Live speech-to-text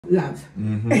love.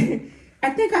 I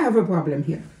think I have a problem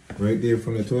here. Right there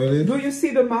from the toilet? Do you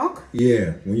see the mark?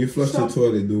 Yeah. When you flush the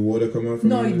toilet, do water come out from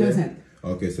No, it doesn't.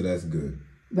 Okay, so that's good.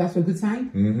 That's a good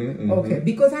sign? Okay,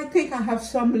 because I think I have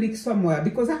some leak somewhere.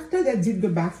 Because after they did the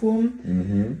bathroom,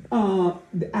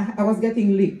 I was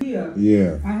getting leak here.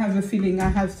 Yeah. I have a feeling I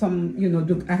have some, you know,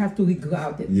 I have to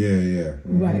regrout it. Yeah, yeah.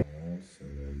 Right. So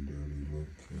that dirty look,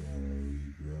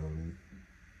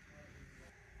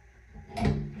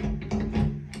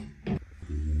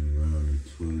 around the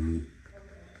toilet. I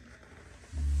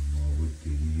don't know what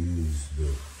they use,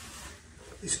 but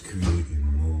it's creating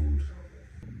mold.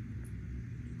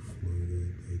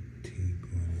 Like tape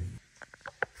on it.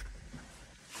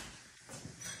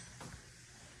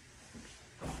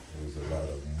 There's a lot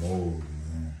of mold,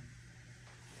 man.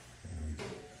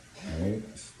 Alright,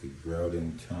 it's the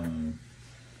grouting time.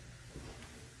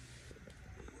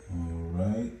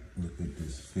 Alright, look at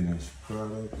this finished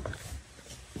product.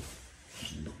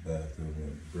 This bathroom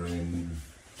went brand new.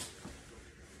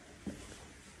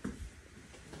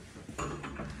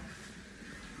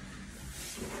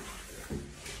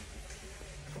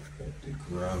 Got the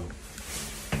grout,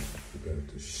 we got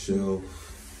the shelf,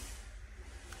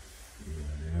 we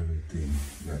got everything,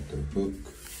 got the hook.